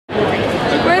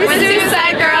We're the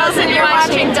Suicide Girls, and you're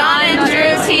watching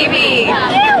D&Dtv.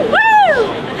 Woo!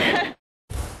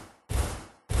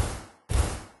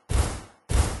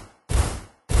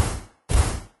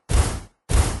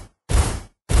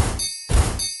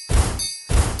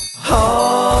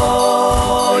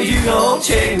 Oh, you gon'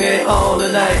 take me home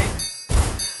tonight.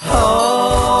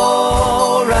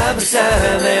 Oh, right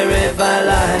beside there if I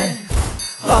lie.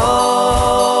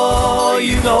 Oh,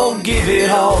 you gon' give it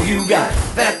all you got.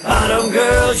 Fat bottom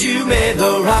girls, you made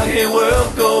the rocket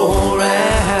world go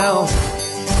round.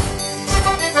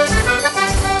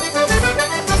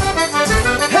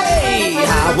 Hey,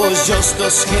 I was just a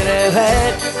skinny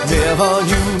lad, never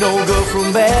knew no good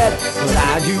from bad, but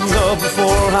I knew love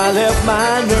before I left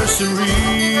my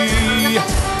nursery.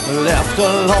 Left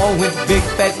along with Big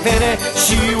Fat Penny,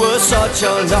 she was such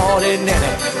a naughty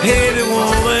nanny. Hey, the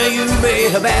woman, you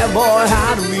made a bad boy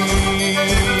out of me.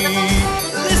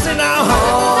 Listen now,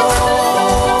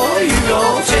 oh, you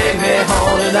gon' take me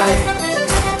home tonight.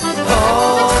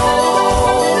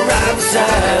 Oh, right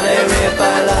beside there if I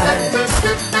lie.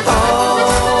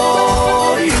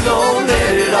 Oh, you gon'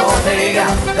 let it all hang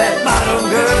out. That bottom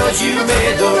girls, you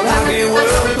made the rocket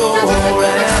world go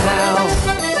round.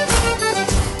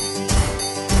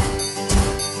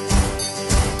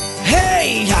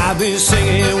 Hey, I've been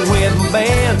singing with my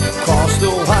band, across the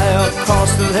wire,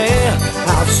 across the land.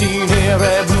 I've seen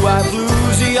every blue-eyed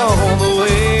bluesy on the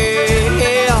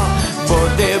way, but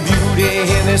their beauty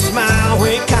and their smile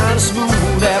went kinda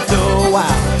smooth after a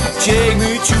while. Take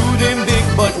me to them big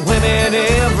butt women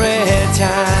every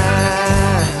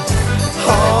time.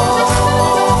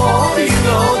 Oh, you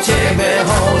gon' take me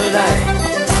home tonight.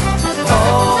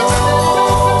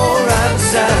 Oh, right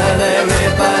beside there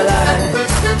if I lie.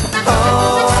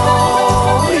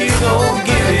 Oh, you gon'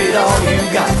 give it all you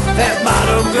got. That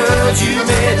bottom girls, you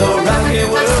made the rocket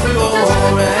world go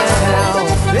round.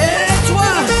 That's why.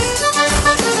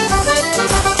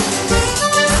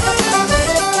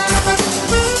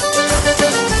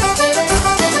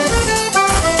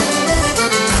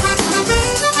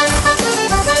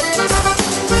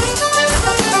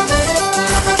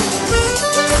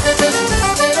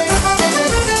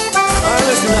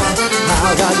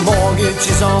 I got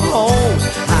mortgages on homes,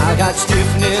 I got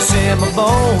stiffness in my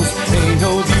bones. Ain't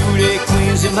no beauty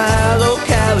queens in my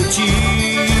locality.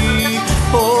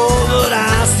 Oh, but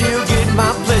I still get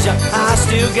my pleasure, I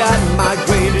still got my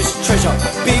greatest treasure.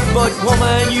 Big butt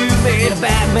woman, you made a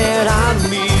bad man out of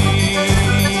me.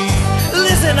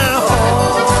 Listen now,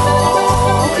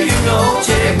 oh, you gon'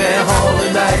 take me home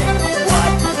tonight.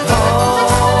 What?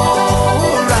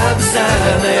 Oh, right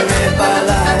beside there if I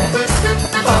lie.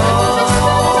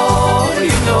 Oh,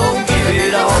 you gon' give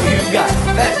it all you got.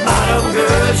 Fat bottom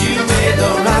girls, you made the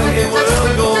rocket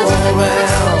world go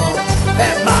round.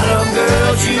 Fat bottom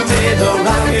girls, you made the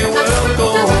rocket world go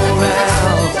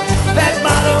round. Fat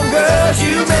bottom girls,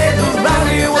 you made the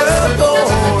rocket world go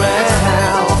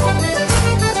round.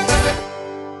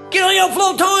 Get on your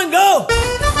floor, toe and go.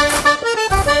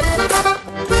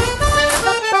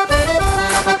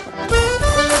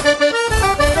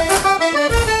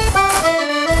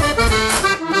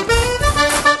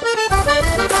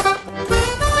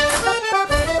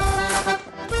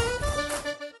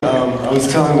 I was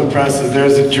telling the press that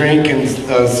there's a drink in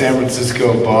a San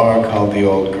Francisco bar called the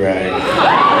Old Greg.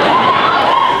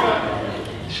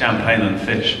 Champagne and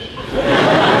fish.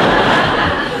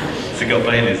 It's got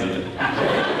Baileys in it.